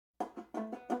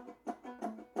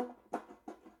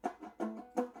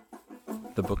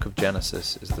The book of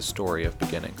Genesis is the story of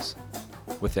beginnings.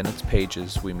 Within its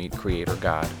pages, we meet Creator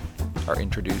God, are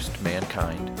introduced to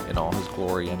mankind in all his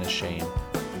glory and his shame,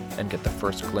 and get the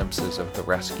first glimpses of the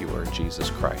rescuer, Jesus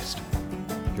Christ.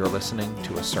 You're listening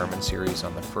to a sermon series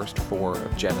on the first 4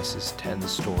 of Genesis 10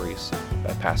 stories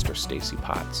by Pastor Stacy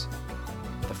Potts.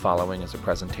 The following is a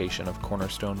presentation of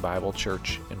Cornerstone Bible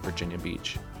Church in Virginia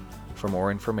Beach. For more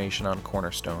information on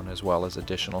Cornerstone, as well as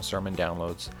additional sermon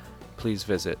downloads, please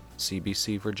visit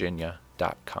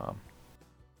cbcvirginia.com.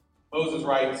 Moses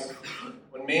writes,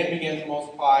 "When man began to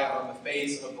multiply on the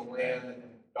face of the land and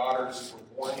daughters were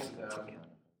born to them, the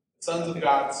sons of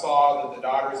God saw that the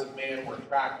daughters of man were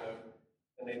attractive,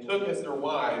 and they took as their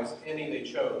wives any they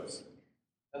chose.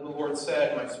 Then the Lord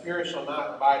said, My spirit shall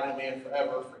not abide in a man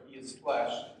forever, for he is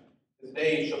flesh. His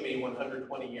days shall be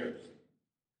 120 years.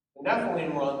 The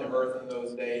Nephilim were on the earth in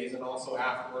those days, and also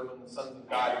afterward when the sons of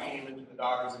God came into the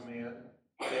daughters of man.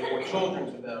 They bore children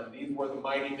to them. These were the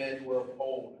mighty men who were of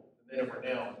old, the men of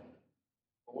renown.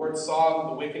 The Lord saw that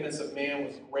the wickedness of man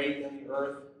was great in the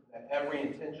earth, and that every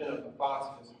intention of the thoughts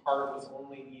of his heart was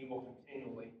only evil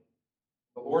continually.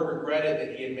 The Lord regretted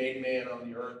that he had made man on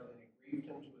the earth, and it grieved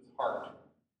him to his heart.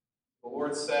 The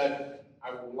Lord said,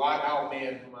 I will blot out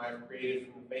man whom I have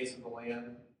created from the face of the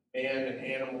land, man and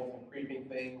animals and creeping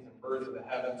things and birds of the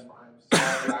heavens, for I am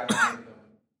sorry that I have made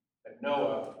them. But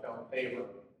Noah found favor in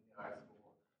the eyes of the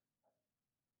Lord."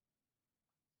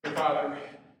 Dear Father,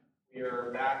 we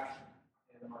are back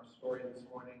in our story this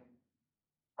morning,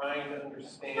 trying to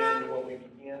understand what we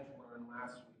began to learn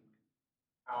last week,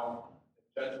 how the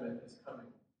judgment is coming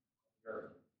on the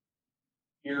earth.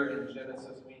 Here in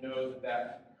Genesis, we know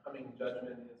that coming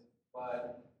judgment is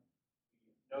flood.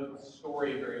 We know the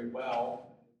story very well.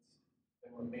 It's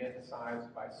been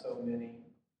romanticized by so many.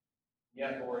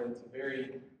 Yet, Lord, it's a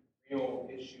very real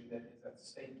issue that is at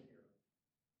stake here.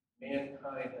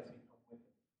 Mankind has become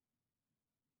wicked.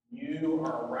 You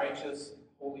are a righteous,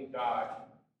 holy God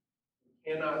who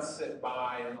cannot sit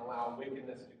by and allow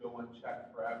wickedness to go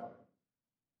unchecked forever.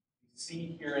 We see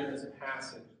here in this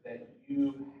passage that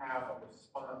you have a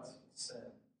response to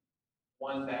sin,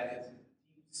 one that is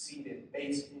deep-seated,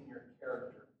 based in your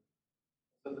character.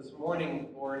 So this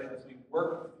morning, Lord, as we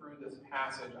work through this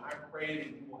passage, I pray that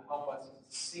you will help us to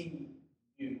see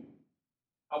you.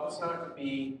 Help us not to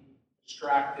be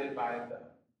distracted by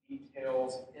the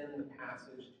details in the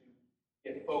passage, to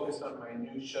get focused on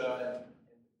minutiae and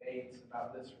debates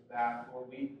about this or that. Lord,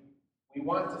 we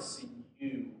want to see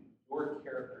you, your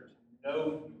character, to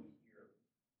know you here,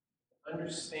 to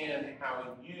understand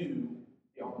how you,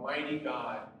 the Almighty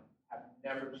God, have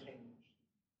never changed.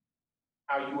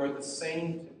 How you are the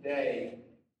same today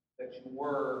that you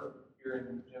were here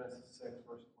in Genesis 6, verse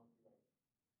 28.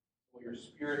 Will your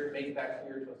Spirit make that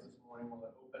clear to us this morning? Will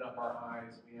it open up our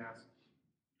eyes? We ask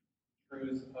the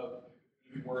truths of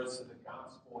these words of the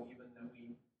gospel, even that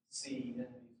we see in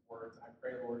these words. I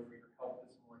pray, Lord, for your help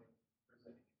this morning.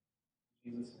 In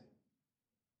Jesus' name.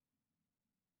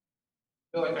 I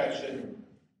feel like I should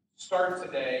start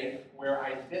today where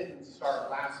I didn't start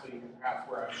last week, and perhaps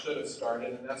where I should have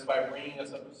started, and that's by bringing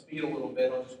us up to speed a little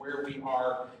bit on just where we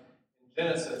are in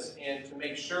Genesis. And to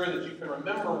make sure that you can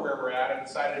remember where we're at, I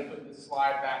decided to put this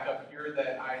slide back up here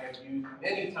that I have used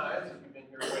many times. If you've been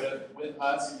here with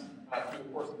us through the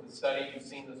course of the study, you've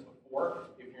seen this before.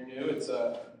 If you're new, it's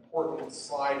an important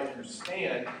slide to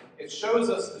understand. It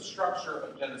shows us the structure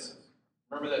of Genesis.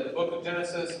 Remember that the book of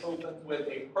Genesis opens with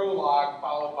a prologue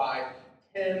followed by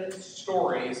 10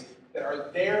 stories that are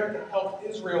there to help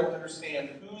Israel understand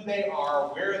who they are,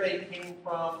 where they came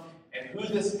from, and who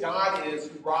this God is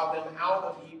who brought them out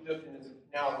of Egypt and is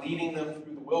now leading them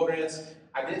through the wilderness.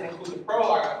 I didn't include the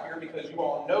prologue up here because you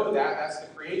all know that. That's the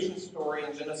creation story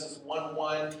in Genesis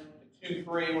 1:1 to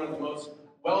 2:3, one of the most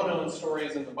well-known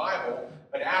stories in the Bible.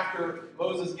 But after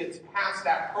Moses gets past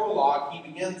that prologue,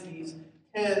 he begins these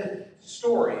 10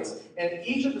 stories. And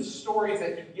each of the stories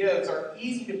that he gives are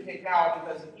easy to pick out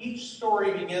because each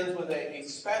story begins with a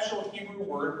special Hebrew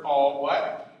word called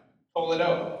what?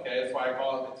 Toledot. Okay, that's why I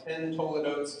call it the 10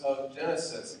 Toledots of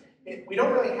Genesis. We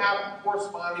don't really have a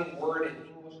corresponding word in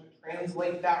English to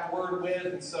translate that word with,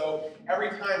 and so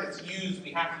every time it's used,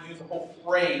 we have to use the whole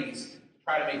phrase to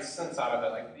try to make sense out of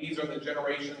it. Like, these are the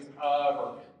generations of,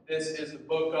 or this is the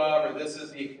book of, or this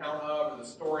is the account of, or the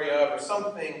story of, or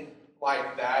something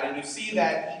like that. And you see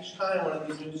that each time one of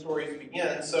these new stories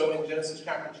begins. So in Genesis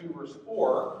chapter 2, verse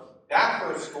 4, that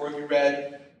first story we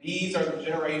read, these are the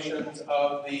generations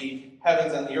of the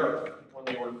heavens and the earth when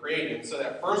they were created. So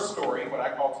that first story, what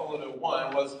I call Toledot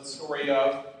 1, was the story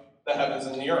of the heavens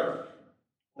and the earth.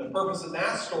 The purpose of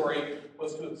that story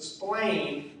was to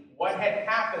explain what had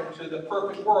happened to the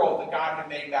perfect world that God had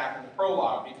made back in the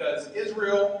prologue, because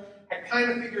Israel had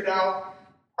kind of figured out,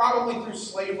 probably through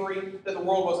slavery, that the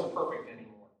world wasn't perfect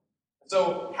anymore.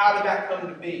 So how did that come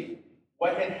to be?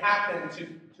 What had happened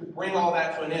to bring all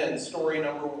that to an end? Story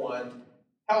number 1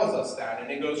 tells us that,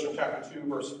 and it goes from chapter 2,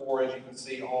 verse 4, as you can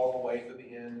see, all the way to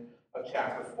the end of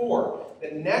chapter 4. The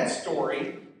next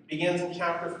story begins in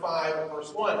chapter 5,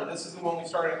 verse 1, and this is the one we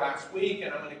started last week,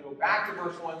 and I'm going to go back to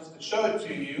verse 1 just to show it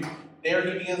to you. There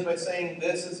he begins by saying,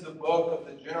 this is the book of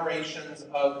the generations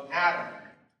of Adam.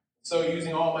 So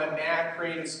using all my mad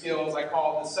creative skills, I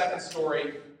call the second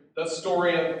story the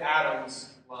story of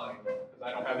Adam's line, because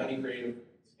I don't have any creative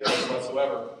skills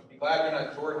whatsoever. Be glad you're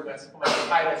not Jordan, who has to come up with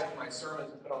titles for my sermons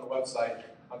and put on the website.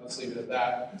 I'll just leave it at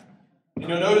that. And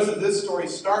you'll notice that this story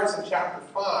starts in chapter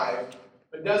 5,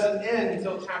 but doesn't end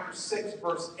until chapter 6,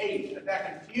 verse 8. And if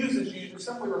that confuses you, just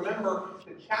simply remember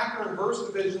that chapter and verse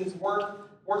divisions weren't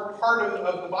part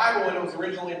of the Bible when it was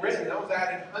originally written. That was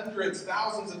added hundreds,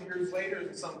 thousands of years later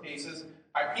in some cases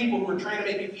by people who were trying to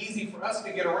make it easy for us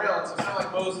to get around. So it's not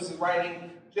like Moses is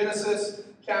writing Genesis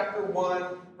chapter 1,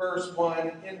 verse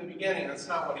 1 in the beginning. That's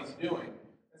not what he's doing.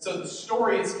 And so the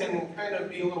stories can kind of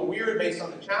be a little weird based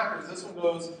on the chapters. This one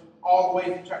goes all the way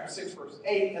to chapter 6, verse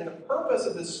 8. And the purpose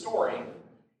of this story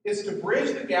is to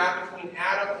bridge the gap between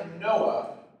Adam and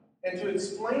Noah and to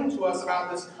explain to us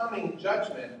about this coming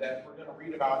judgment that we're going to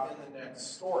read about in the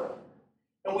next story.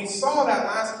 And we saw that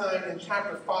last time in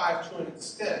chapter 5 to an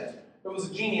extent. It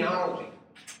was a genealogy.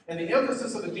 And the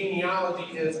emphasis of the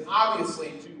genealogy is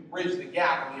obviously to bridge the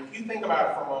gap. I mean, if you think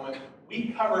about it for a moment,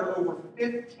 we covered over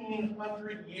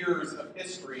 1,500 years of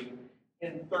history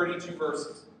in 32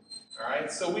 verses. All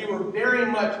right? So we were very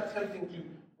much attempting to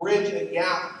bridge a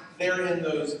gap there in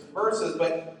those verses,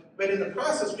 but in the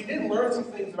process, we did learn some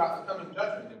things about the coming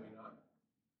judgment, did we not?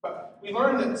 But we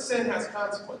learned that sin has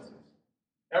consequences.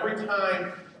 Every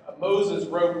time Moses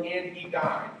wrote, and he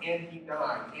died, and he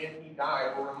died, and he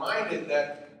died, we're reminded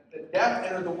that death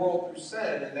entered the world through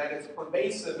sin, and that it's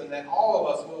pervasive, and that all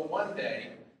of us will one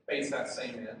day face that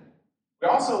same end. We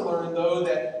also learned, though,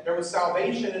 that there was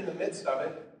salvation in the midst of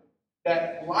it,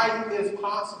 that life is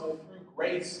possible through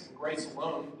grace and grace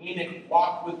alone. Enoch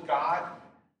walked with God.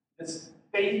 This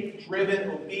faith-driven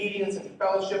obedience and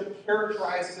fellowship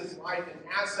characterized his life, and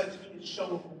as such, he is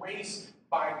shown grace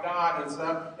by God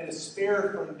and is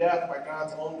spared from death by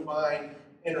God's own divine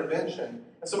intervention.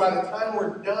 And so by the time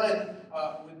we're done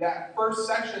with that first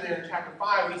section there in chapter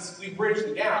 5, we bridge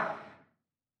the gap.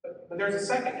 But there's a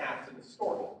second half to the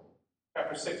story.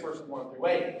 Chapter 6, verses 1 through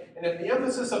 8. And if the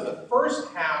emphasis of the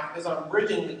first half is on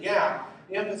bridging the gap,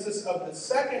 the emphasis of the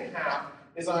second half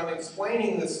is on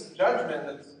explaining this judgment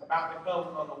that's about to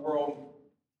come on the world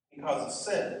because of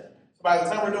sin. So by the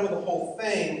time we're done with the whole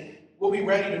thing, we'll be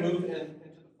ready to move into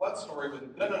the flood story with a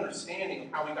good understanding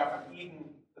of how we got from Eden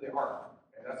to the ark.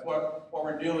 Okay, that's what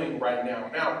we're doing right now.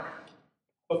 Now,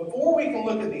 before we can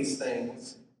look at these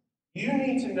things, you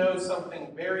need to know something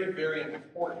very, very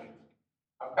important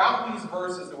about these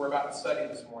verses that we're about to study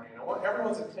this morning. I want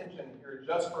everyone's attention here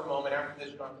just for a moment. After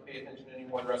this, you don't have to pay attention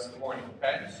anymore the rest of the morning,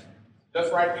 okay?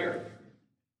 Just right here.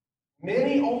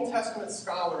 Many Old Testament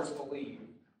scholars believe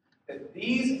that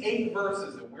these 8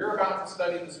 verses that we're about to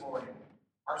study this morning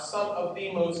are some of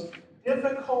the most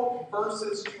difficult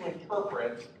verses to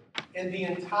interpret in the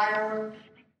entire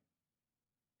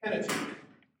Pentateuch.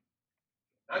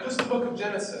 Not just the book of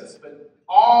Genesis, but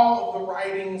all of the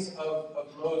writings of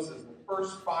Moses, the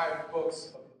first 5 books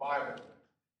of the Bible.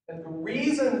 And the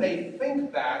reason they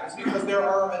think that is because there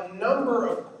are a number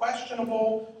of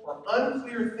questionable or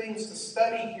unclear things to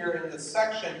study here in this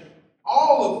section,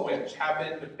 all of which have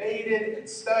been debated and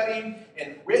studied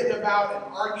and written about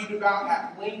and argued about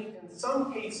at length, in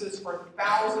some cases for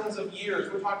thousands of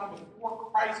years. We're talking before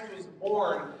Christ was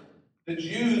born. The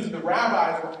Jews, the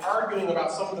rabbis, were arguing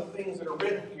about some of the things that are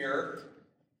written here.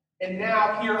 And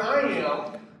now here I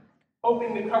am,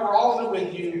 hoping to cover all of it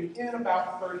with you in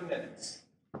about 30 minutes.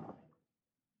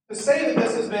 To say that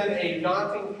this has been a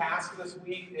daunting task this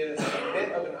week is a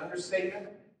bit of an understatement.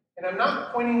 And I'm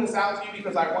not pointing this out to you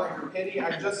because I want your pity.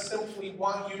 I just simply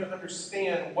want you to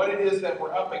understand what it is that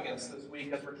we're up against this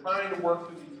week as we're trying to work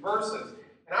through these verses.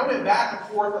 And I went back and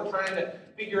forth on trying to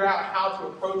figure out how to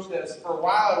approach this. For a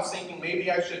while I was thinking maybe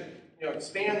I should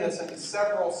expand this into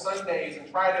several Sundays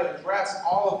and try to address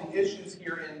all of the issues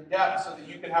here in depth so that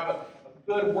you can have a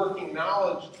good working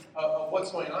knowledge of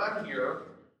what's going on here.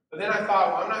 But then I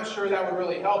thought, well, I'm not sure that would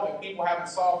really help if people haven't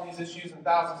solved these issues in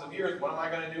thousands of years. What am I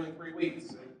going to do in 3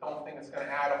 weeks? I don't think it's going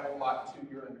to add a whole lot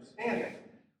to your understanding.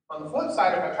 On the flip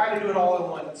side, if I try to do it all in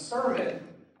one sermon,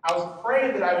 I was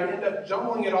afraid that I would end up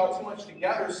jumbling it all too much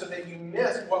together so that you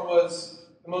missed what was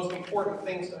the most important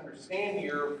things to understand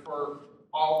here for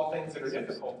all the things that are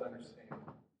difficult to understand.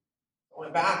 I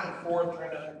went back and forth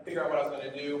trying to figure out what I was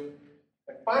going to do.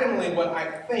 And finally, what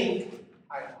I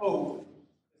hope,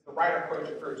 is the right approach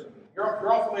occurred to me.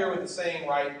 You're all familiar with the saying,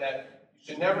 right, that you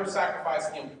should never sacrifice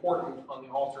the important on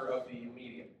the altar of the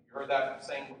immediate. You heard that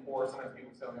saying before. Sometimes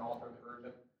people say on the altar of the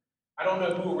urgent. I don't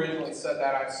know who originally said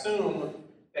that. I assume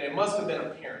that it must have been a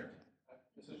parent.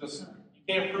 This is just, you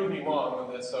can't prove me wrong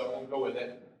on this, so we'll go with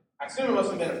it. I assume it must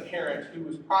have been a parent who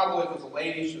was probably, if it was a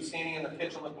lady, she was standing in the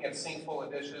kitchen looking at a sink full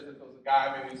of dishes. If it was a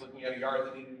guy, maybe he was looking at a yard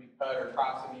that needed to be cut or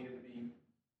crops that needed to be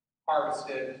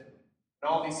harvested. And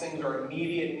all these things are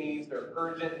immediate needs, they're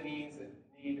urgent needs that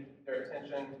need their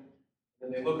attention.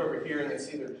 And they look over here and they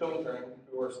see their children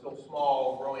who are still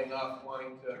small, growing up,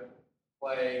 wanting to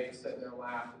play, to sit in their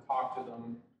lap, to talk to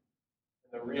them.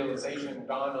 And the realization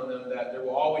dawned on them that there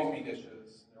will always be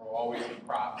dishes, there will always be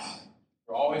crops,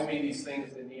 there will always be these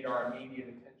things that need our immediate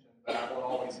attention, but I won't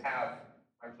always have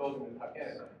my children to tuck in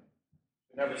at night.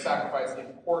 We never sacrifice the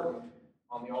important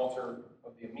on the altar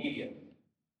of the immediate.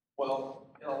 Well,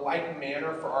 in a like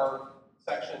manner for our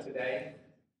section today,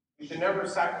 we should never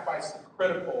sacrifice the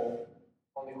critical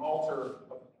on the altar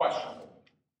of the questionable.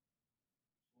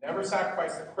 Never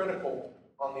sacrifice the critical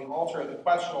on the altar of the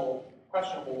questionable.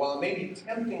 While it may be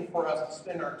tempting for us to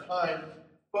spend our time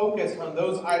focused on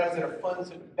those items that are fun to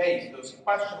debate, those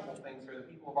questionable things that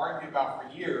people have argued about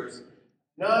for years,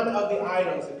 none of the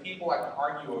items that people like to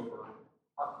argue over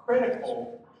are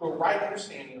critical to a right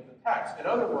understanding of the text. In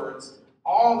other words,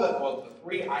 all the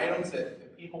three items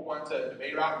that people want to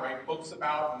debate about and write books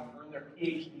about and earn their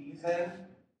PhDs in,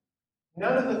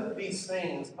 none of these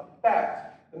things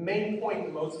affect the main point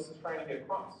that Moses is trying to get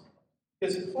across.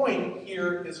 His point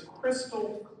here is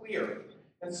crystal clear.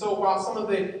 And so while some of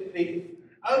the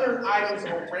other items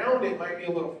around it might be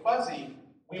a little fuzzy,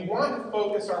 we want to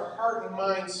focus our heart and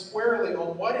mind squarely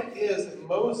on what it is that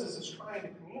Moses is trying to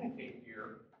communicate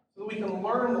here so that we can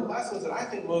learn the lessons that I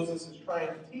think Moses is trying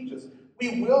to teach us.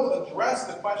 We will address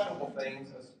the questionable things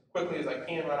as quickly as I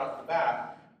can right off the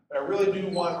bat, but I really do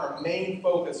want our main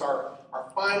focus, our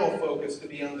final focus, to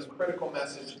be on this critical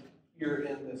message here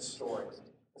in this story.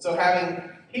 So having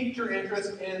piqued your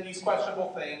interest in these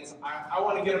questionable things, I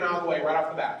want to get them out of the way right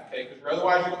off the bat, okay? Because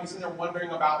otherwise you're going to be sitting there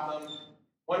wondering about them,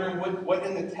 wondering what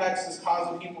in the text is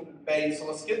causing people to debate. So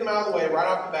let's get them out of the way right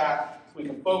off the bat so we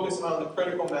can focus on the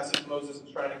critical message Moses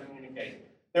is trying to communicate.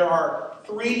 There are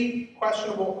three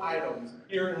questionable items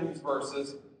here in these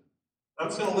verses. I'm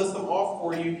just going to list them all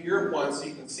for you here at once so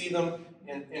you can see them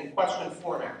in question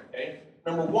format, okay?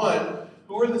 Number one,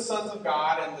 who are the sons of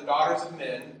God and the daughters of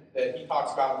men that he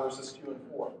talks about in verses 2 and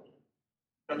 4?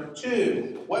 Number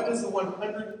two, what does the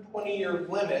 120-year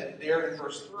limit there in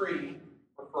verse 3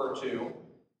 refer to?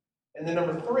 And then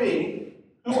number three,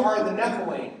 who are the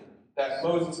Nephilim that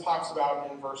Moses talks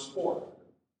about in verse 4?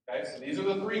 Okay, so these are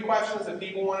the three questions that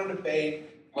people want to debate.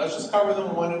 Let's just cover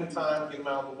them one at a time and get them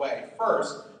out of the way.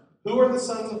 First, who are the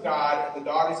sons of God and the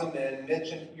daughters of men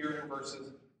mentioned here in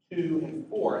verses 2 and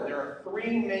 4? And there are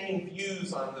three main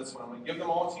views on this one. I'm going to give them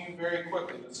all to you very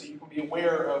quickly just so you can be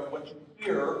aware of what you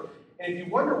hear. And if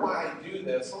you wonder why I do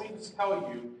this, let me just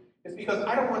tell you, it's because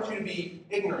I don't want you to be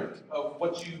ignorant of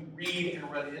what you read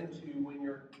and run into when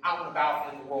you're out and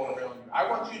about in the world around you. I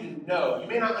want you to know. You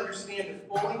may not understand it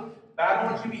fully, but I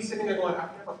don't want you to be sitting there going,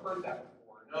 I've never heard that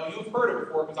before. No, you've heard it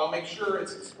before because I'll make sure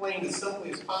it's explained as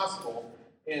simply as possible.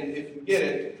 And if you get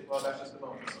it, well, that's just a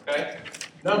bonus, okay?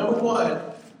 Number one,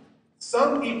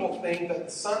 some people think that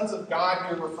the sons of God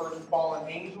here refer to fallen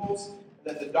angels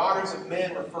and that the daughters of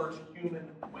men refer to human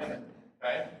women,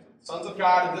 okay? Sons of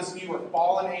God in this view are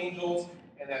fallen angels,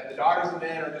 and that the daughters of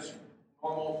men are just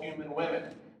normal human women.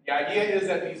 The idea is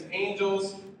that these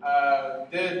angels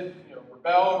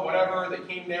rebelled, whatever. They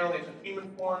came down, they took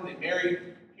human form, they married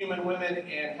human women,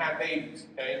 and had babies.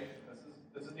 Okay,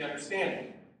 this is the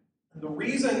understanding. And the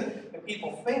reason that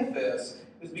people think this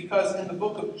is because in the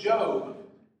book of Job,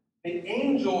 the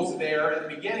angels there at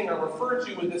the beginning are referred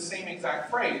to with the same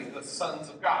exact phrase, the sons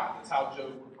of God. That's how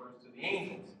Job refers to the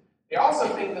angels. They also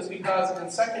think this because in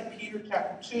 2 Peter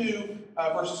chapter 2,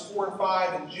 verses 4 and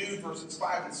 5, and Jude verses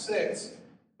 5 and 6,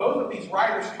 both of these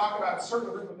writers talk about a certain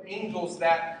group of angels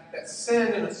that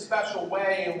sinned in a special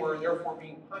way and were therefore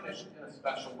being punished in a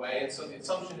special way. And so the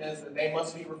assumption is that they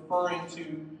must be referring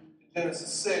to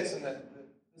Genesis 6 and that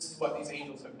this is what these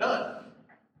angels have done.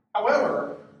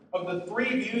 However, of the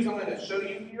three views I'm going to show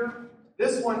you here,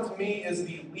 this one to me is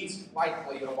the least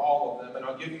likely of all of them, and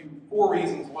I'll give you 4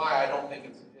 reasons why I don't think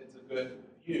it's a good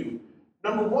view.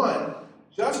 Number one,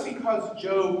 just because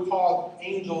Job called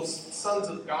angels sons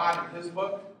of God in his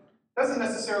book, doesn't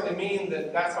necessarily mean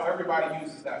that that's how everybody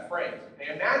uses that phrase.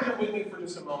 Okay? Imagine with me for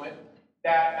just a moment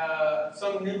that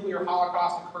some nuclear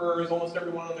holocaust occurs, almost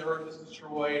everyone on the earth is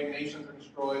destroyed, nations are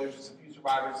destroyed, there's just a few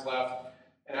survivors left,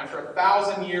 and after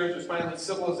 1,000 years, there's finally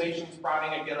civilization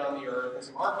sprouting again on the earth, and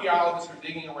some archaeologists are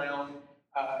digging around,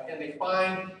 and they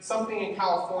find something in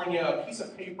California, a piece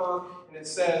of paper, and it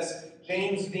says,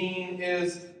 James Dean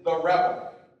is the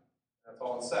rebel. That's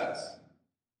all it says.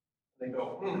 They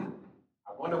go,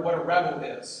 I wonder what a rebel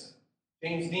is.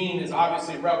 James Dean is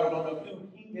obviously a rebel. I don't know who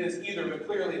he is either, but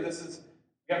clearly we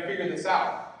got to figure this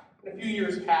out. And a few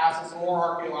years pass, and some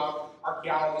more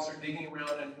archaeologists are digging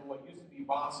around in what used to be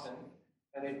Boston,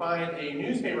 and they find a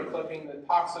newspaper clipping that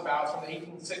talks about, it's from the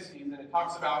 1860s, and it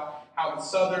talks about how the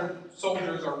Southern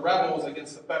soldiers are rebels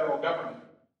against the federal government.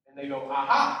 And they go,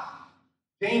 aha!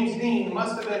 James Dean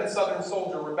must have been a Southern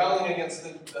soldier rebelling against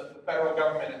the federal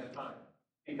government at the time.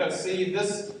 Because, see,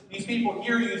 these people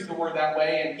here use the word that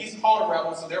way, and he's called a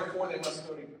rebel, so therefore they must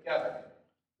go together.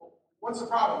 What's the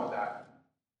problem with that?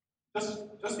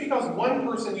 Just because one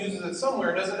person uses it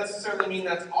somewhere doesn't necessarily mean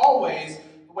that's always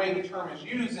the way the term is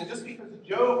used. And just because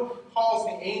Job calls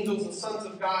the angels the sons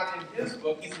of God in his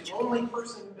book, he's the only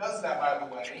person who does that, by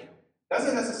the way,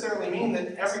 doesn't necessarily mean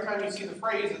that every time you see the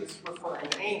phrase it's referring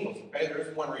to angels. Okay,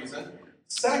 there's one reason.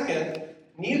 Second,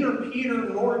 neither Peter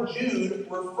nor Jude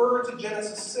refer to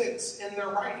Genesis 6 in their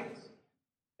writings.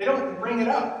 They don't bring it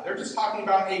up. They're just talking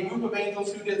about a group of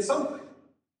angels who did something.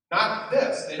 Not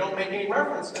this. They don't make any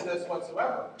reference to this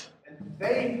whatsoever. And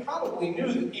they probably knew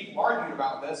that people argued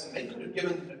about this, and they could have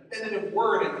given a definitive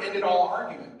word and ended all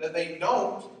argument. That they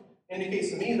don't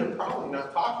indicates to me they're probably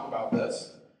not talking about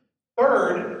this.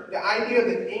 Third, the idea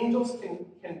that angels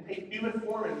can take human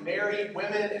form and marry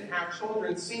women and have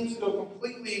children seems to go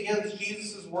completely against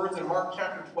Jesus' words in Mark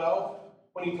chapter 12,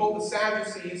 when he told the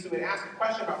Sadducees who had asked a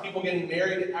question about people getting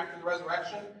married after the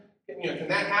resurrection, can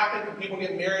that happen? Can people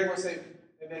get married once they've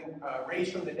been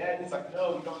raised from the dead? And he's like,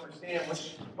 no, you don't understand.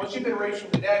 Once you've been raised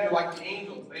from the dead, you're like the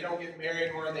angels. They don't get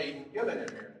married, nor are they even given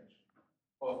in marriage.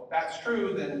 Well, if that's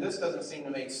true, then this doesn't seem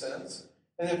to make sense.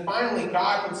 And then finally,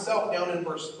 God himself, down in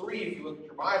verse 3, if you look at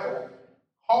your Bible,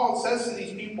 says to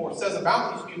these people, or says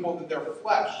about these people, that they're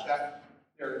flesh, that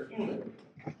they're human.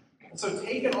 And so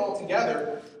taken all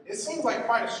together, it seems like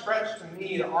quite a stretch to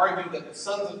me to argue that the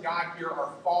sons of God here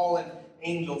are fallen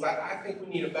angels. I think we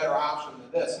need a better option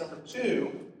than this. Number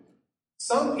two,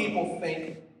 some people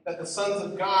think that the sons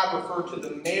of God refer to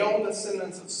the male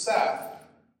descendants of Seth,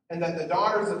 and that the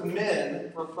daughters of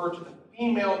men refer to the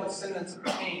female descendants of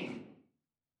Cain.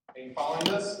 Are you following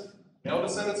this? Male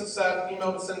descendants of Seth,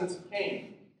 female descendants of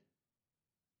Cain.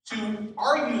 To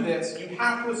argue this, you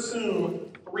have to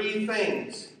assume three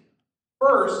things.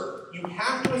 First, you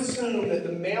have to assume that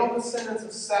the male descendants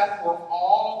of Seth were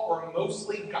all or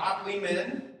mostly godly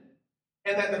men,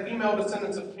 and that the female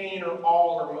descendants of Cain are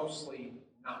all or mostly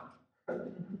not.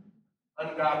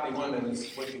 Ungodly women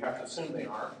is what you have to assume they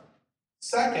are.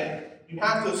 Second, you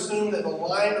have to assume that the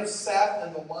line of Seth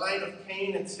and the line of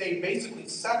Cain had stayed basically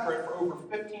separate for over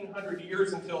 1,500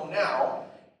 years until now.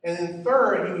 And then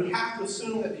third, you would have to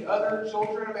assume that the other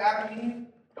children of Adam and Eve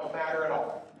don't matter at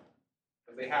all,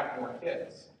 because they have more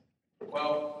kids.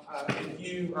 Well, if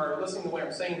you are listening to the way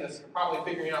I'm saying this, you're probably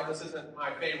figuring out this isn't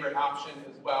my favorite option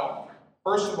as well.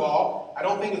 First of all, I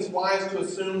don't think it's wise to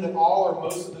assume that all or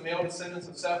most of the male descendants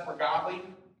of Seth were godly,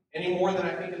 any more than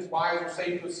I think it's wise or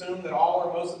safe to assume that all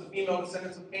or most of the female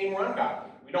descendants of Cain were ungodly.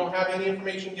 We don't have any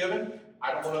information given.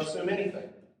 I don't want to assume anything.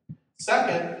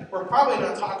 Second, we're probably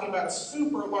not talking about a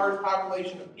super large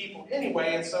population of people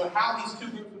anyway, and so how these two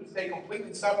groups would stay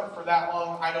completely separate for that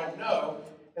long, I don't know.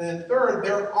 And then third,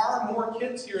 there are more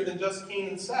kids here than just Cain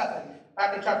and Seth. And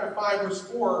back in chapter 5, verse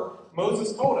 4,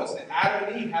 Moses told us that Adam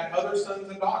and Eve had other sons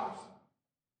and daughters.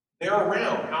 They're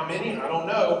around. How many? I don't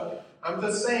know. I'm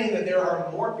just saying that there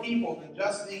are more people than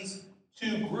just these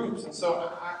two groups. And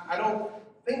so I don't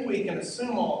think we can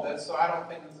assume all this, so I don't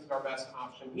think this is our best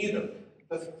option either.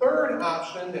 The third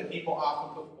option that people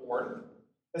often put forward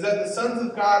is that the sons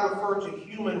of God refer to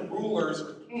human rulers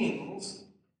or kings,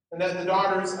 and that the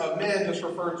daughters of men just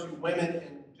refer to women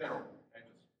in general. Okay?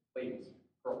 Just ladies,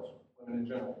 girls, women in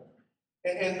general.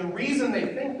 And the reason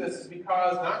they think this is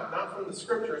because, not from the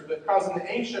scriptures, but because in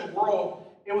the ancient world,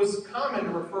 it was common to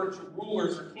refer to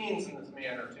rulers or kings in this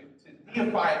manner, to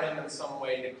deify them in some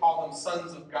way, to call them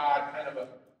sons of God, kind of a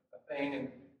thing.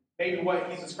 And maybe what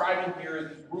he's describing here is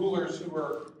these rulers who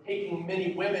are taking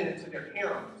many women into their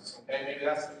harems. Okay, maybe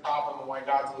that's the problem and why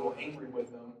God's a little angry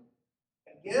with them.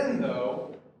 Again,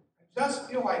 though, I just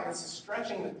feel like this is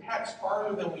stretching the text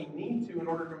farther than we need to in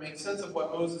order to make sense of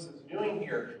what Moses is doing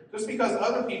here. Just because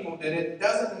other people did it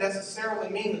doesn't necessarily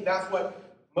mean that that's what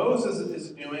Moses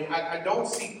is doing. I don't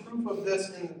see proof of this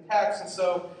in the text, and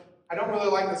so I don't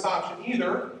really like this option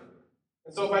either.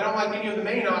 And so if I don't like any of the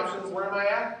main options, where am I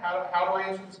at? How do I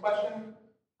answer this question?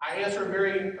 I answer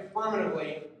very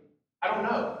affirmatively, I don't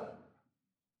know.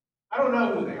 I don't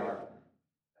know who they are.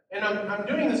 And I'm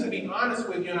doing this to be honest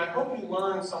with you, and I hope you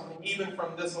learn something even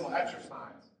from this little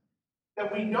exercise.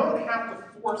 That we don't have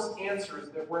to force answers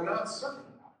that we're not certain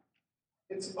about.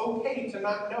 It's okay to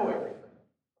not know everything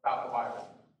about the Bible.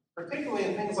 Particularly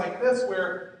in things like this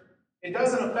where it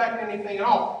doesn't affect anything at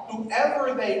all.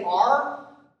 Whoever they are,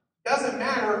 doesn't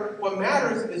matter. What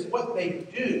matters is what they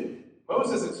do.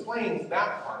 Moses explains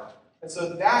that part. And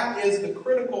so that is the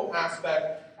critical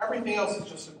aspect. Everything else is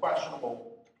just a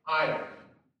questionable item.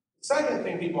 The second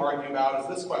thing people argue about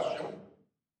is this question.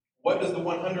 What does the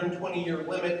 120-year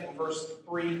limit in verse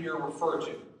 3 here refer to?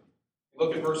 You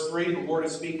look at verse 3, the Lord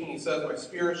is speaking. He says, "My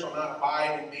spirit shall not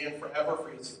abide in man forever, for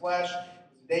his flesh,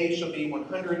 his days shall be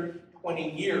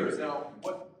 120 years. Now,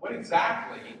 what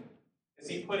exactly is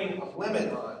he putting a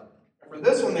limit on? And for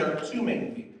this one, there are two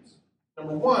main views.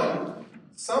 Number one,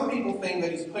 some people think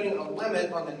that he's putting a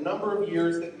limit on the number of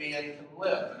years that man can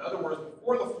live. In other words,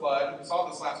 before the flood, we saw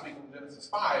this last week in Genesis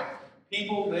 5,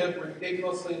 people lived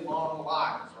ridiculously long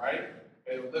lives, right?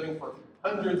 They were living for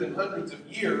hundreds and hundreds of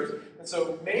years. And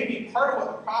so maybe part of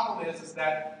what the problem is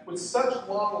that with such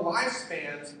long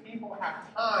lifespans, people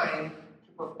have time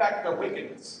to perfect their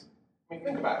wickedness. I mean,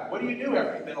 think about it. What do you do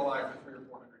after you've been alive for 300 or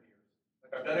 400 years?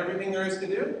 Like, I've done everything there is to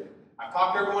do. I've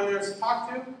talked to everyone there is to talk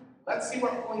to. Let's see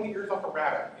what pulling the ears off a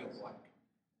rabbit feels like.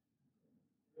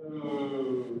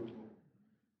 Ooh.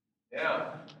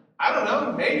 Yeah. I don't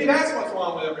know. Maybe that's what's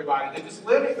wrong with everybody.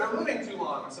 They're living too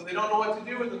long, so they don't know what to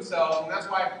do with themselves, and that's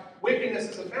why wickedness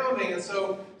is abounding. And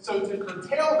so to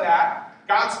curtail that,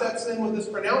 God steps in with this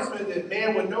pronouncement that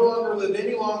man would no longer live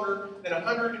any longer than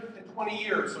 120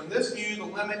 years. So in this view, the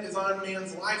limit is on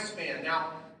man's lifespan.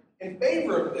 Now, in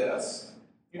favor of this,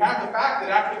 you have the fact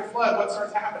that after the flood, what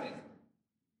starts happening?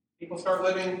 People start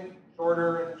living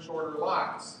shorter and shorter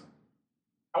lives.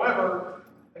 However,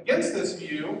 against this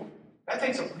view, that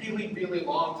takes a really, really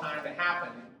long time to happen,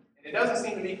 and it doesn't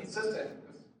seem to be consistent.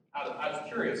 I was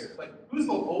curious, like, who's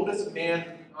the oldest man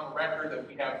on record that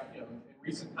we have, in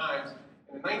recent times?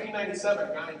 And in 1997,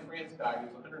 a guy in France died. He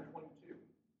was 122.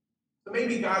 So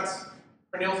maybe God's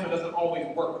pronouncement doesn't always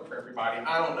work for everybody.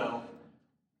 I don't know.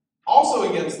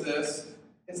 Also against this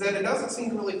is that it doesn't seem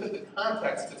to really fit the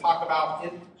context to talk about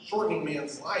shortening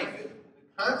man's life. The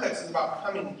context is about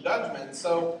coming judgment.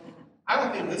 So I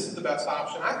don't think this is the best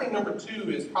option. I think number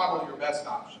 2 is probably your best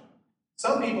option.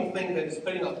 Some people think that he's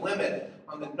putting a limit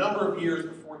on the number of years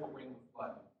before he'll bring the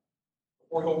flood,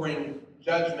 before he'll bring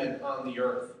judgment on the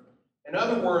earth. In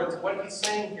other words, what he's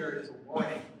saying here is a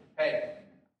warning. Hey,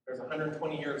 there's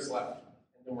 120 years left,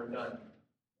 and then we're done.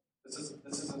 This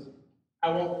is I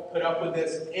won't put up with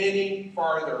this any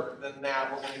farther than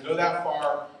that. We're going to go that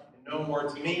far and no more.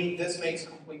 To me, this makes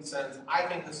complete sense. I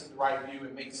think this is the right view.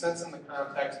 It makes sense in the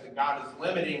context that God is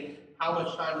limiting how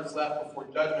much time is left before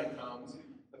judgment comes.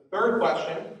 The third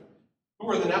question,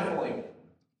 who are the Nephilim?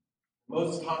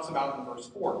 Moses talks about in verse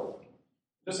 4.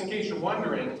 Just in case you're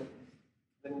wondering,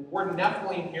 the word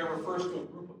Nephilim here refers to a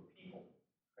group of people.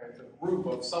 Okay? It's a group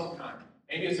of some kind.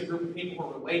 Maybe it's a group of people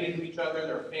who are related to each other.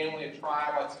 They're a family, a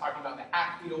tribe. Let's talk about the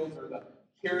Hatfields or the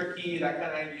Cherokee, that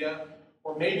kind of idea.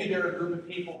 Or maybe they're a group of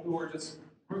people who are just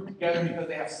grouped together because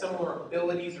they have similar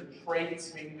abilities or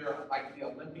traits. Maybe they're like the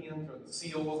Olympians or the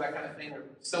SEALs, that kind of thing. They're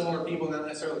similar people, not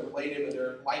necessarily related, but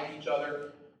they're like each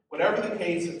other. Whatever the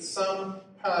case, it's some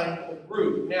kind of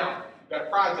group. Now, you've got a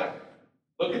project.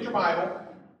 Look at your Bible.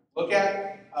 Look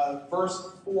at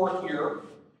verse 4 here.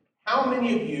 How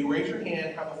many of you, raise your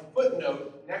hand, have a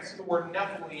footnote next to the word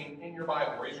Nephilim in your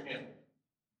Bible? Raise your hand.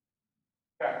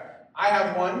 Okay. I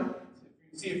have one.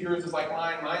 You see if yours is like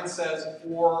mine. Mine says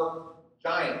 4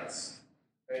 giants.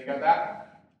 Okay, you got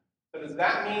that? So does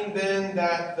that mean then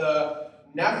that the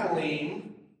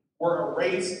Nephilim were a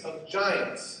race of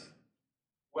giants?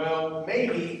 Well,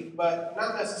 maybe, but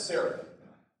not necessarily.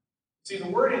 See, the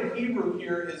word in Hebrew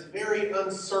here is very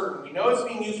uncertain. We know it's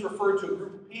being used to refer to a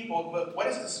group of people, but what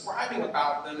it's describing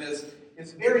about them is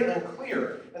very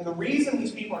unclear. And the reason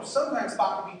these people are sometimes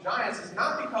thought to be giants is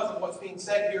not because of what's being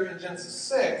said here in Genesis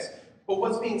 6, but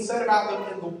what's being said about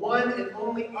them in the one and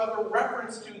only other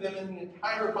reference to them in the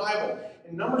entire Bible.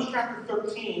 In Numbers chapter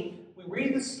 13, we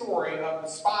read the story of the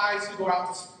spies who go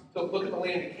out to look at the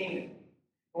land of Canaan.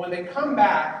 And when they come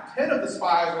back, 10 of the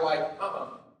spies are like,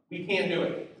 we can't do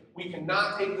it. we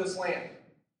cannot take this land.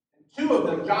 And two of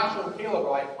them, Joshua and Caleb,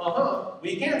 are like,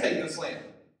 we can take this land.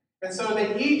 And so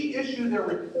they each issue their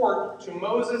report to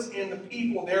Moses and the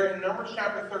people there in Numbers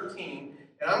chapter 13.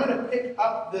 And I'm going to pick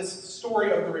up this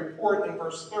story of the report in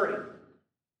verse 30.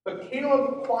 But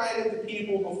Caleb quieted the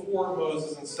people before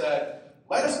Moses and said,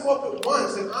 "Let us go up at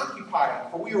once and occupy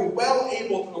it, for we are well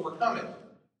able to overcome it."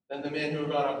 Then the men who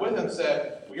had gone up with him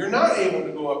said, "We are not able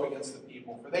to go up against the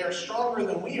people, for they are stronger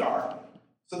than we are."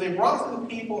 So they brought to the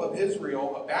people of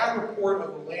Israel a bad report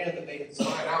of the land that they had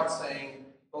spied out, saying,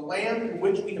 "The land in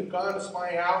which we have gone to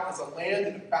spy out is a land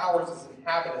that devours its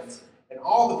inhabitants, and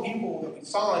all the people that we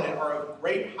saw in it are of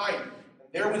great height. And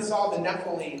there we saw the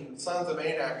Nephilim, the sons of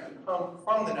Anak, who come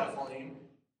from the Nephilim.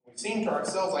 We seemed to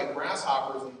ourselves like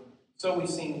grasshoppers, and so we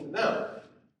seemed to them."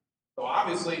 So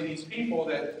obviously these people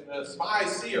that the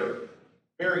spies see are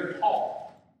very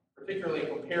tall, particularly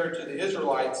compared to the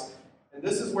Israelites. And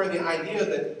this is where the idea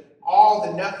that all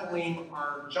the Nephilim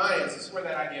are giants, this is where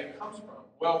that idea comes from.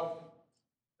 Well,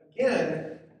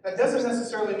 again, that doesn't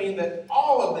necessarily mean that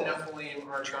all of the Nephilim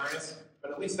are giants,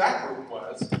 but at least that group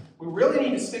was. We really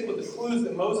need to stick with the clues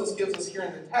that Moses gives us here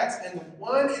in the text, and the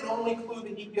one and only clue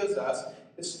that he gives us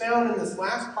is found in this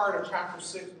last part of chapter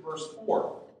 6, verse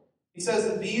 4. He says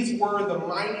that these were the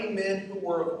mighty men who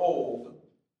were of old,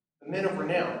 the men of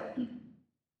renown.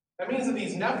 That means that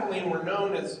these Nephilim were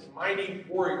known as mighty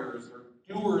warriors or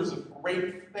doers of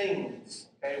great things.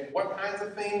 Okay, what kinds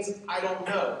of things? I don't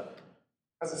know.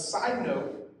 As a side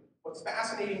note, what's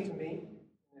fascinating to me,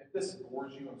 and if this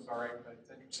bores you, I'm sorry, but it's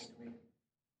interesting to me.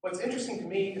 What's interesting to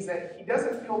me is that he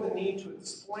doesn't feel the need to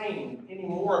explain any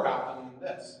more about them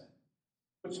than this,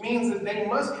 which means that they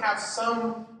must have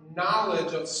some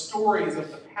knowledge of stories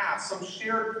of the past, some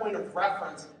shared point of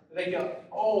reference that they go,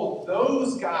 "Oh,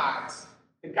 those guys,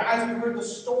 the guys we heard the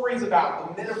stories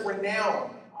about, the men of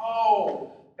renown,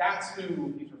 oh, that's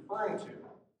who he's referring to."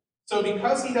 So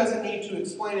because he doesn't need to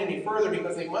explain any further,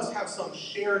 because they must have some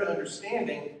shared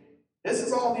understanding, this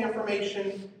is all the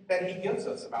information that he gives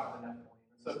us about the Nephilim.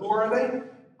 So who are they?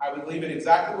 I would leave it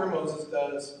exactly where Moses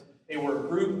does. They were a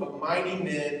group of mighty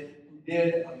men who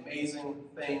did amazing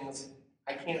things.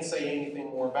 I can't say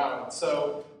anything more about it.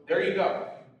 So there you go.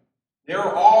 There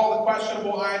are all the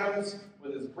questionable items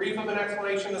with as brief of an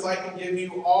explanation as I can give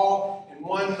you, all in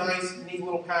one nice, neat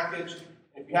little package.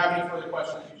 And if you have any further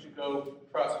questions, you should go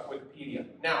trust Wikipedia.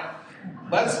 Now,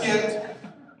 let's get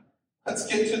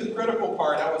to the critical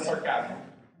part. That was sarcasm,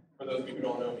 for those of you who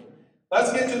don't know me.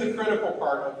 Let's get to the critical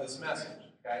part of this message,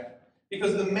 okay?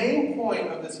 Because the main point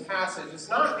of this passage is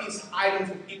not these items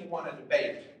that people want to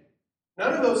debate.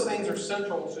 None of those things are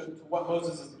central to what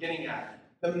Moses is getting at.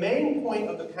 The main point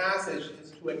of the passage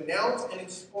is to announce and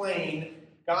explain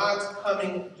God's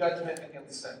coming judgment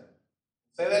against sin.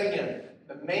 Say that again.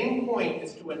 The main point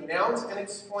is to announce and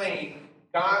explain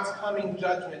God's coming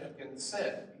judgment against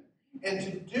sin. And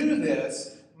to do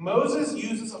this, Moses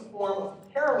uses a form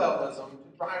of parallelism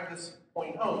to drive this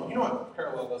point home. You know what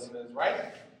parallelism is, right?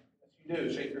 Yes, you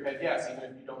do. Shake your head yes, even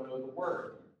if you don't know the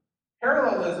word.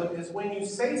 Parallelism is when you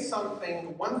say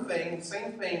something, one thing, the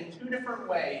same thing, two different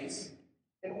ways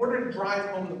in order to drive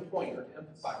home the point or to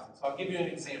emphasize it. So I'll give you an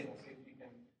example, see if you can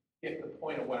get the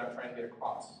point of what I'm trying to get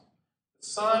across. The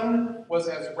sun was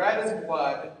as red as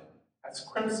blood, as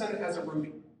crimson as a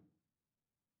ruby.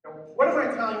 Now, what am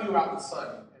I telling you about the sun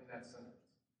in that sentence?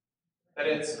 That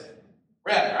it's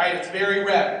red, right? It's very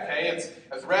red, okay? It's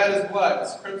as red as blood,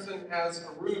 as crimson as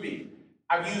a ruby.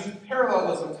 I've used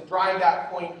parallelism to drive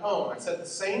that point home. I said the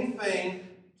same thing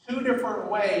two different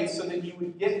ways so that you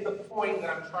would get the point that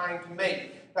I'm trying to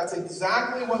make. That's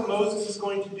exactly what Moses is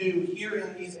going to do here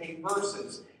in these 8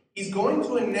 verses. He's going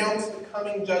to announce the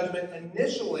coming judgment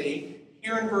initially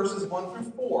here in verses 1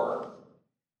 through 4,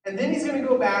 and then he's going to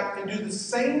go back and do the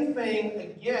same thing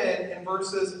again in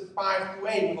verses 5 through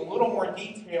 8 with a little more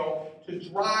detail to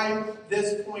drive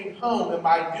this point home. And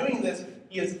by doing this,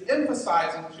 he is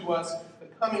emphasizing to us the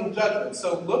coming judgment.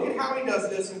 So look at how he does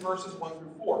this in verses 1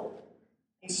 through 4.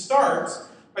 He starts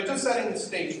by just setting the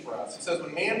stage for us. He says,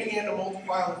 when man began to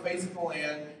multiply on the face of the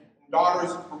land, and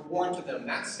daughters were born to them.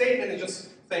 That statement is just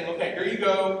saying, okay, here you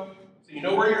go. So you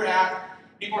know where you're at.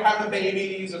 People are having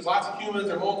babies. There's lots of humans.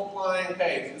 They're multiplying.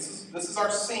 Okay, this is our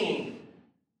scene.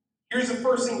 Here's the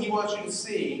first thing he wants you to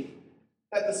see,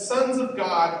 that the sons of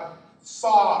God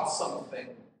saw something.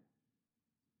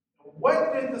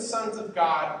 What did the sons of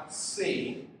God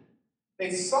see?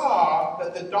 They saw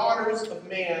that the daughters of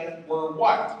man were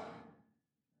what?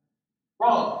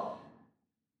 Wrong.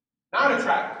 Not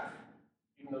attractive,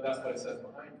 even though that's what it says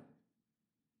behind it.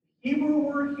 The Hebrew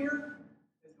word here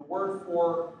is the word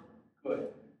for good.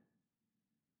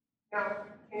 Now,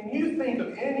 can you think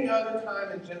of any other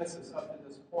time in Genesis up to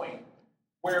this point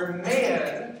where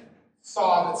man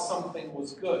saw that something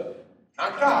was good?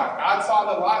 Not God. God saw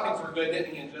that a lot of things were good,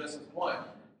 didn't he, in Genesis 1?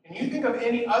 Can you think of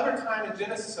any other time in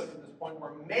Genesis up to this point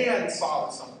where man saw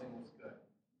that something was good?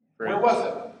 Where was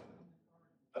it?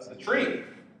 That's the tree.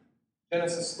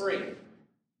 Genesis 3.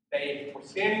 They were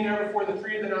standing there before the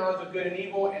tree of the knowledge of good and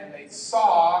evil, and they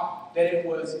saw that it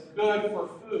was good for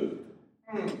food.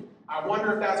 I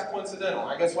wonder if that's coincidental.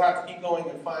 I guess we'll have to keep going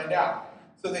and find out.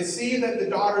 So they see that the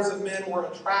daughters of men were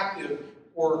attractive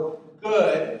or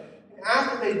good. And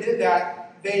after they did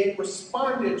that, they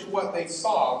responded to what they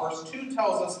saw. Verse 2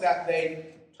 tells us that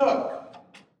they took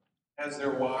as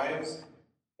their wives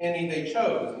any they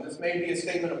chose. And this may be a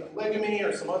statement of polygamy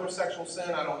or some other sexual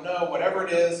sin. I don't know. Whatever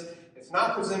it is, it's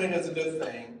not presented as a good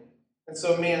thing. And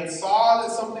so man saw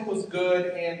that something was good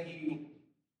and he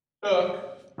took.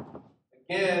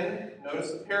 Again,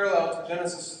 notice the parallel to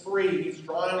Genesis 3. He's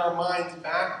drawing our minds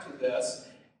back to this.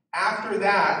 After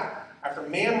that, after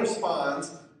man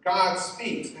responds, God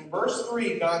speaks. In verse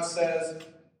 3, God says,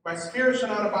 "My spirit shall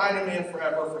not abide in man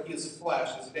forever, for he is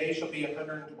flesh. His days shall be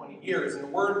 120 years." And the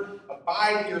word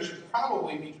abide here should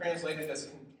probably be translated as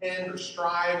contend or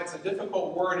strive. It's a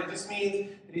difficult word. It just means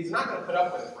that he's not going to put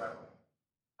up with it forever.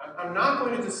 I'm not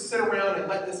going to just sit around and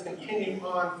let this continue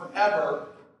on forever.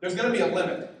 There's going to be a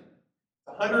limit.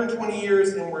 120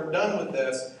 years and we're done with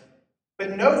this.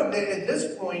 But note that at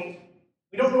this point,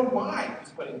 we don't know why he's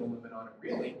putting the limit on it,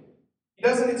 really. He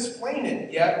doesn't explain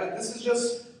it yet, but this is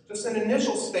just an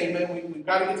initial statement. We've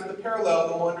got to get to the parallel,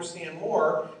 then we'll understand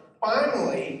more.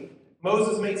 Finally,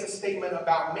 Moses makes a statement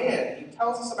about man. He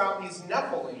tells us about these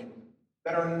Nephilim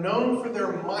that are known for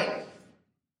their might.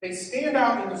 They stand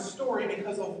out in the story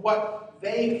because of what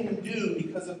they can do,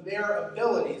 because of their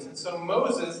abilities. And so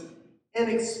Moses,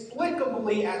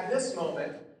 inexplicably at this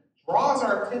moment, draws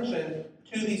our attention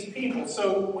to these people.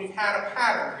 So we've had a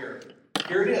pattern here.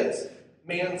 Here it is.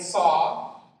 Man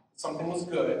saw something was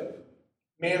good.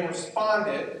 Man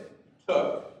responded,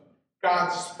 took. God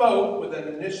spoke with an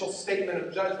initial statement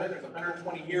of judgment. There's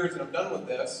 120 years and I'm done with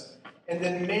this. And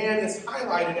then man is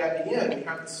highlighted at the end. We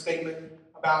have the statement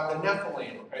about the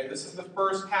Nephilim. Okay, this is the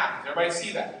first half. Does everybody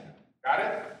see that? Got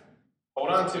it? Hold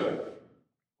on to it.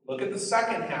 Look at the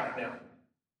second half now.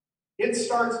 It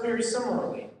starts very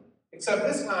similarly, except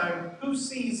this time, who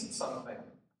sees something?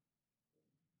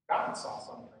 God saw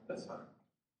something this time.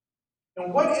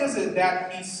 And what is it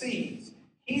that he sees?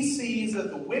 He sees that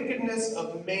the wickedness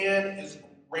of man is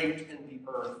great in the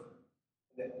earth,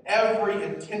 that every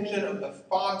intention of the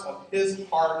thoughts of his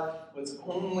heart was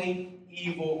only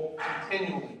evil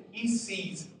continually. He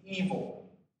sees evil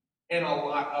and a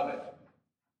lot of it.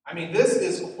 I mean, this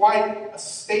is quite a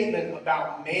statement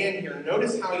about man here.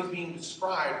 Notice how he's being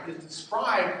described. He's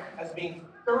described as being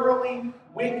thoroughly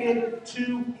wicked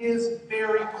to his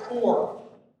very core.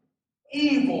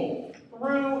 Evil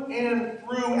through and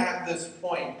through at this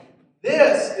point.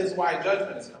 This is why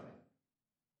judgment is coming.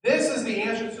 This is the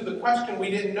answer to the question we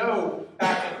didn't know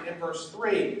back in verse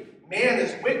 3. Man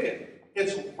is wicked.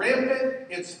 It's rampant,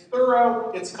 it's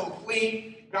thorough, it's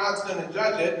complete. God's going to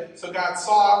judge it. So God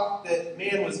saw that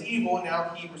man was evil, and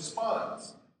now he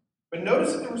responds. But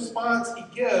notice that the response he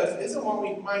gives isn't what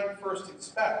we might first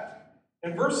expect.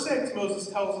 In verse 6, Moses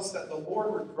tells us that the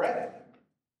Lord regretted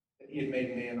that he had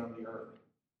made man on the earth.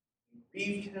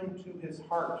 He grieved him to his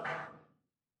heart.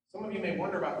 Some of you may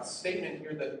wonder about the statement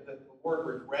here that the Lord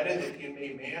regretted that he had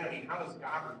made man. I mean, how does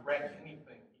God regret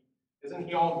anything? Isn't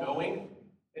he all-knowing?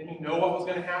 Didn't he know what was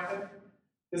going to happen?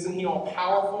 Isn't he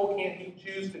all-powerful? Can't he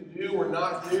choose to do or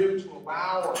not do, to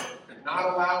allow or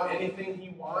not allow anything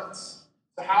he wants?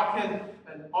 So how can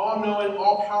an all-knowing,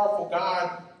 all-powerful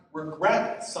God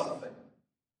regret something?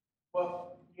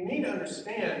 Well, you need to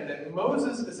understand that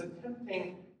Moses is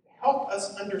attempting to help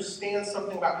us understand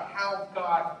something about how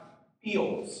God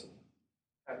feels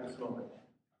at this moment.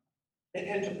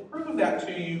 And to prove that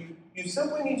to you, you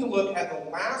simply need to look at the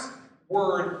last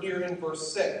word here in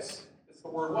verse 6. It's the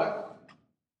word what?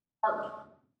 Heart.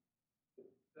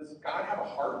 Does God have a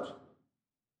heart?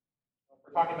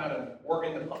 We're talking about an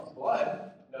organ that pumps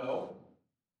blood. No.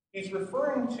 He's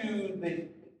referring to the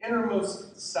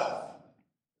innermost self,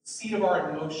 the seat of our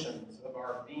emotions, of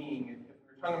our being. If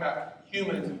we're talking about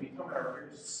humans, we'd be talking about our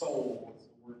very soul. That's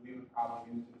the word we would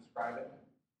probably use to describe it.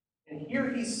 And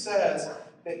here he says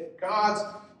that God's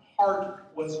heart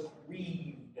was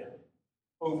grieved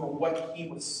over what he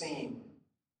was seeing.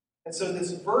 And so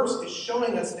this verse is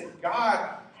showing us that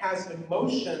God has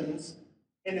emotions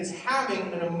and is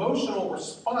having an emotional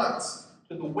response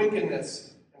to the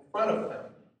wickedness in front of him.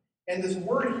 And this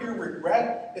word here,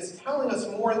 regret, is telling us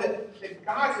more that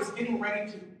God is getting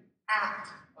ready to act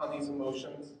on these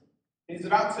emotions. He's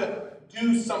about to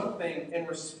do something in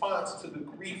response to the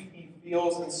grief he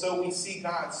feels. And so we see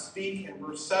God speak in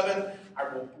verse 7,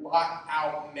 I will blot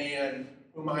out man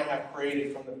whom I have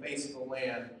created from the face of the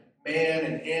land, man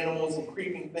and animals and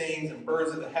creeping things and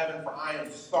birds of the heaven, for I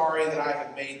am sorry that I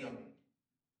have made them.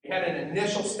 He had an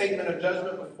initial statement of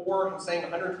judgment before, him saying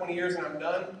 120 years and I'm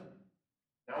done.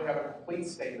 Now we have a complete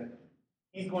statement.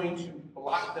 He's going to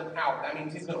blot them out. That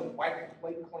means he's going to wipe the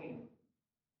plate clean.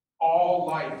 All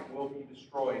life will be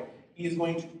destroyed. He is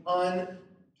going to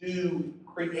undo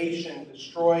creation,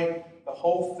 destroy the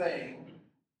whole thing.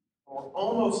 We're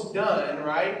almost done,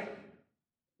 right?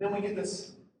 Then we get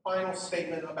this final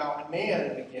statement about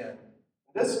man again.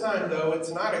 This time, though,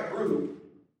 it's not a group.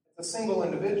 It's a single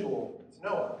individual. It's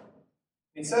Noah.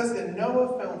 He says that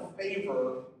Noah found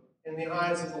favor in the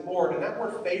eyes of the Lord. And that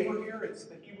word favor here, it's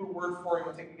the Hebrew word for, you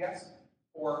want to take a guess?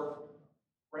 For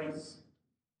grace.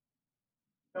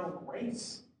 He found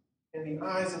grace in the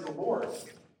eyes of the Lord.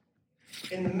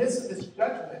 In the midst of this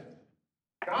judgment,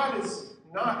 God is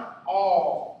not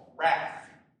all wrath.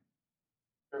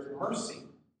 There's mercy.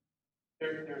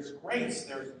 There's grace.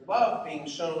 There's love being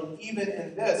shown even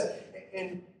in this.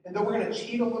 And though we're going to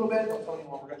cheat a little bit, I'll tell you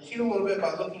what, we're going to cheat a little bit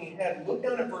by looking ahead. Look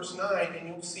down at verse 9 and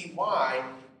you'll see why.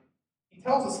 He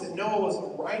tells us that Noah was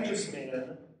a righteous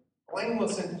man,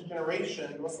 blameless in his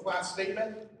generation. What's the last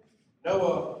statement?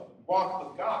 Noah walked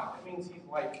with God. That means he's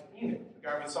like Enoch, the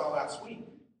guy we saw last week.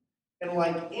 And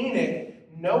like Enoch,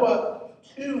 Noah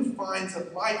too finds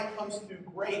that life comes through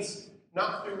grace,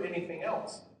 not through anything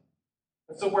else.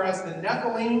 And so whereas the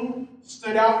Nephilim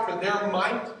stood out for their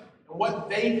might and what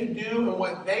they could do and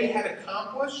what they had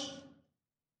accomplished,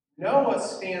 Noah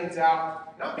stands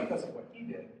out not because of what he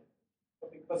did,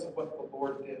 but because of what the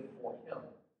Lord did for him.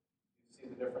 You see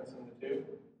the difference in the two?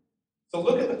 So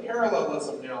look at the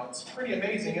parallelism now. It's pretty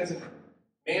amazing, isn't it?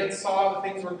 Man saw that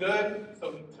things were good,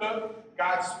 so he took.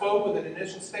 God spoke with an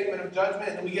initial statement of judgment,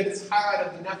 and then we get this highlight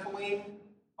of the Nephilim.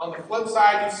 On the flip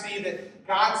side, you see that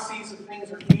God sees that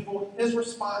things are evil. His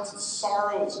response is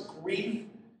sorrow, is grief.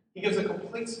 He gives a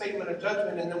complete statement of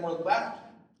judgment, and then we're left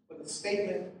with a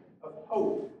statement of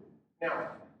hope. Now,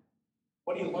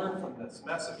 what do you learn from this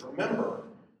message? Remember,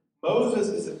 Moses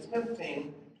is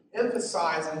attempting to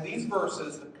emphasize in these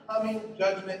verses the coming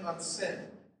judgment on sin.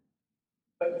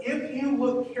 But if you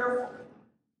look carefully,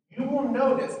 you will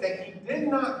notice that he did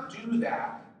not do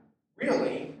that,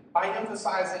 really, by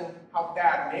emphasizing how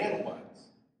bad man was.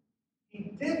 He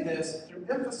did this through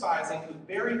emphasizing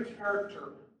the very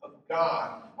character of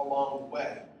God along the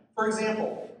way. For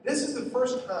example, this is the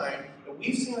first time that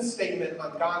we've seen a statement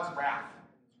on God's wrath in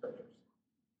the Scriptures.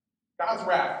 God's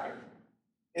wrath here.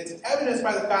 It's evidenced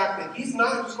by the fact that he's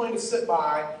not just going to sit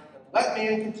by and let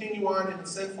man continue on in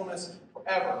his sinfulness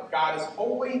forever. God is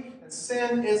holy, and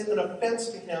sin is an offense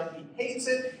to him. He hates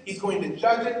it. He's going to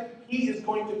judge it. He is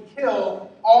going to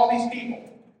kill all these people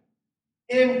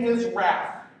in his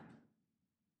wrath.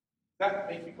 Does that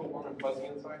make you feel warm and fuzzy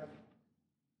inside? Does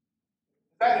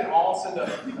that at all send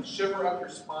a shiver up your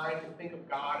spine to think of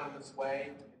God in this way?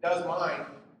 It does mine.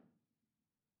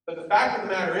 But the fact of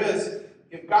the matter is,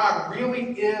 if God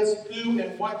really is who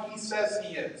and what he says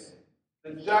he is,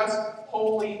 the just,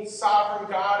 holy, sovereign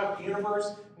God of the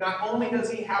universe, not only does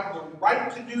he have the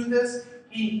right to do this,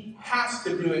 he has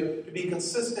to do it to be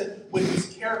consistent with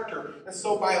his character. And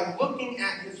so by looking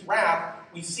at his wrath,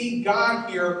 we see God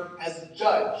here as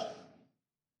judge.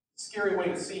 Scary way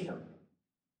to see him.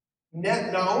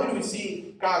 Not only do we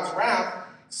see God's wrath,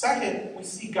 second, we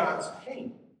see God's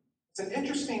pain. It's an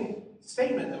interesting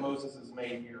statement that Moses has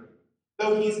made here.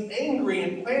 Though he's angry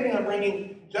and planning on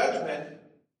bringing judgment,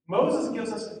 Moses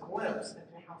gives us a glimpse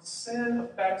into how sin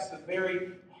affects the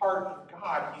very heart of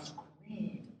God. He's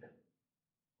grieved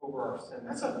over our sin.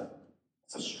 That's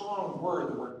a strong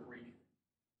word, the word grief.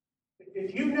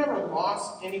 If you've never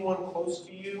lost anyone close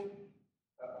to you,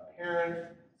 a parent,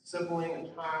 sibling,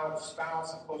 a child, a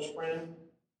spouse, a close friend,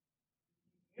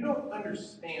 you don't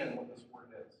understand what this word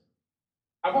is.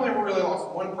 I've only ever really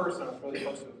lost one person I was really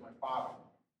close to, was my father.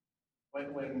 When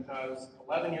it was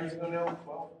 11 years ago now,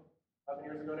 11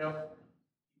 years ago now,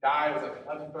 he died. It was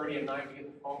like 11:30 at night. We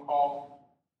get the phone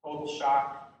call, total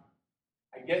shock.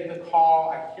 I get the call,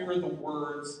 I hear the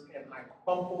words, and I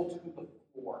crumple to the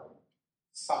floor,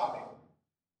 sobbing.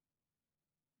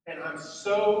 And I'm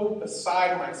so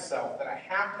beside myself that I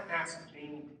have to ask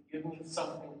Jamie to give me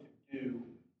something to do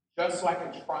just so I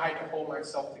can try to hold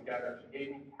myself together. She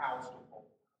gave me towels to hold.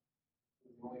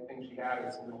 The only thing she had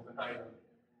was a little night in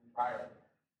the dryer.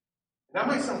 And that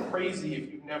might sound crazy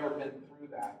if you've never been through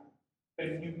that. But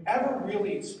if you've ever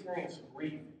really experienced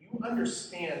grief, you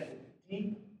understand the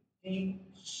deep, deep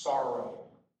sorrow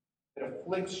that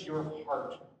afflicts your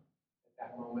heart at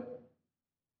that moment.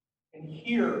 And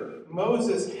here,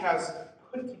 Moses has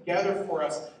put together for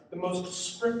us the most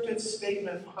descriptive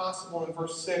statement possible in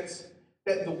verse 6,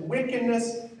 that the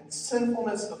wickedness and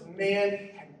sinfulness of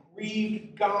man had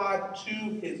grieved God to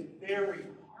his very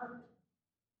heart.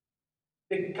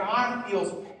 That God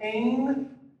feels pain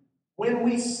when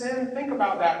we sin. Think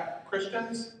about that,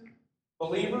 Christians,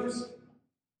 believers.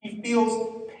 He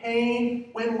feels pain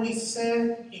when we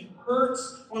sin. He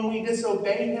hurts when we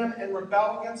disobey him and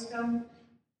rebel against him.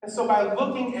 And so by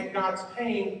looking at God's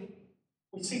pain,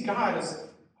 we see God as a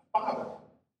father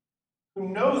who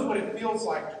knows what it feels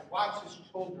like to watch his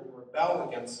children rebel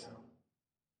against him.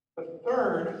 But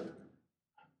third,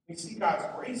 we see God's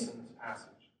grace in this passage.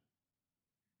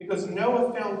 Because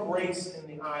Noah found grace in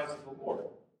the eyes of the Lord.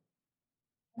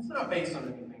 It's not based on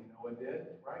anything Noah did,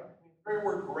 right? The very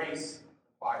word grace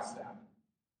applies to that.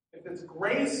 If it's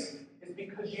grace, it's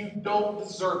because you don't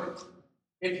deserve it.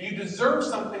 If you deserve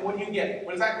something, what do you get?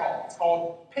 What is that called? It's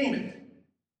called payment.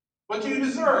 What do you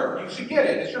deserve? You should get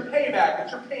it. It's your payback.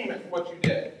 It's your payment for what you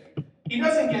did. He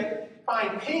doesn't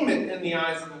find payment in the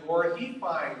eyes of the Lord. He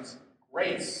finds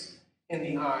grace in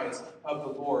the eyes of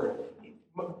the Lord.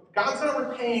 God's not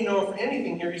repaying Noah for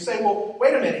anything here. You say, well,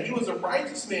 wait a minute. He was a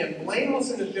righteous man, blameless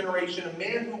in his generation, a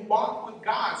man who walked with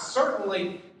God.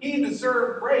 Certainly, he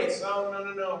deserved grace. Oh,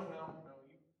 no.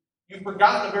 You've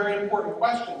forgotten a very important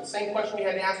question. The same question we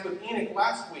had to ask with Enoch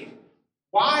last week.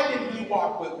 Why did he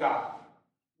walk with God?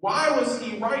 Why was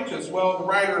he righteous? Well, the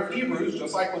writer of Hebrews,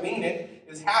 just like with Enoch,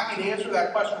 is happy to answer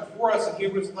that question for us in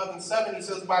Hebrews 11:7. He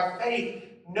says, by faith,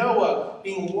 Noah,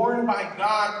 being warned by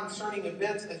God concerning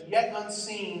events as yet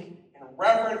unseen, in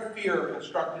reverent fear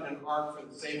constructed an ark for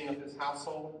the saving of his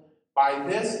household. By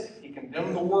this he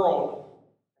condemned the world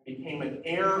and became an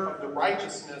heir of the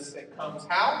righteousness that comes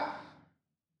how?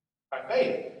 By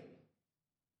faith.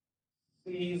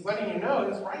 See, he's letting you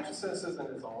know his righteousness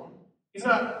isn't his own. He's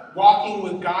not walking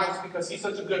with God just because he's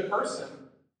such a good person.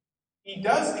 He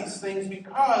does these things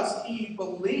because he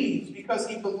believes, because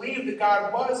he believed that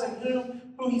God was and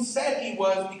who he said he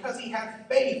was, because he had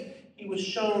faith. He was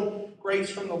shown grace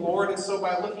from the Lord, and so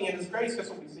by looking at his grace, guess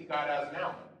what we see God as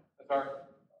now? As our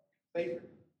Savior.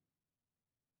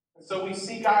 And so we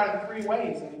see God in three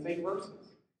ways in these 8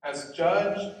 verses. As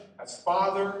judge, as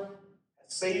father,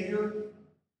 as Savior.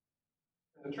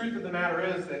 And the truth of the matter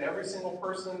is that every single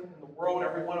person in the world,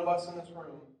 every one of us in this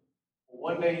room, will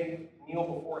one day kneel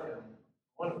before him in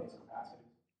one of these capacities.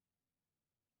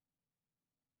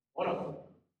 One of them.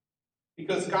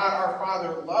 Because God our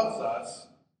Father loves us,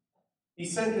 he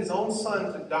sent his own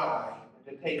Son to die and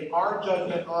to take our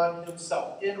judgment on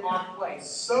himself in our place,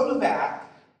 so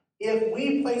that if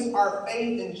we place our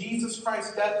faith in Jesus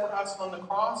Christ's death for us on the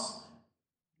cross,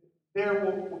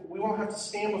 we won't have to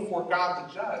stand before God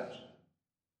the judge.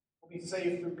 We'll be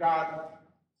saved through God,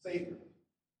 Savior.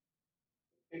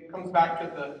 It comes back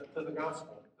to the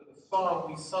gospel, to the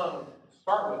song we sung to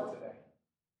start with today.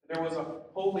 There was a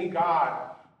holy God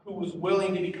who was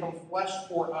willing to become flesh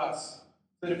for us,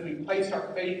 so that if we placed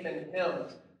our faith in him,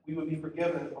 we would be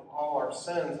forgiven of all our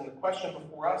sins. And the question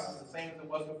before us is the same as it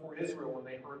was before Israel when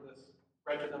they heard this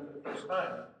read to them for the first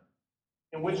time.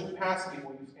 In which capacity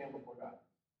will you stand before God?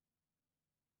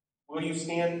 Will you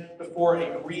stand before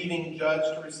a grieving judge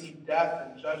to receive death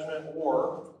and judgment,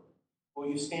 or will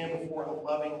you stand before a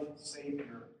loving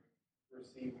Savior to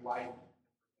receive life?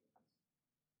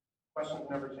 The question's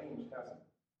never changed, has it?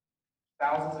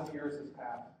 Thousands of years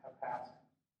have passed,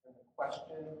 and the question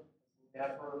has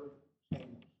never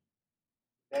changed.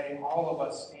 Today, all of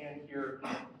us stand here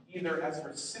either as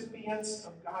recipients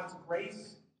of God's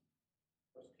grace,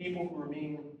 or as people who are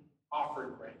being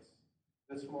offered grace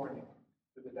this morning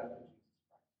through the death of Jesus.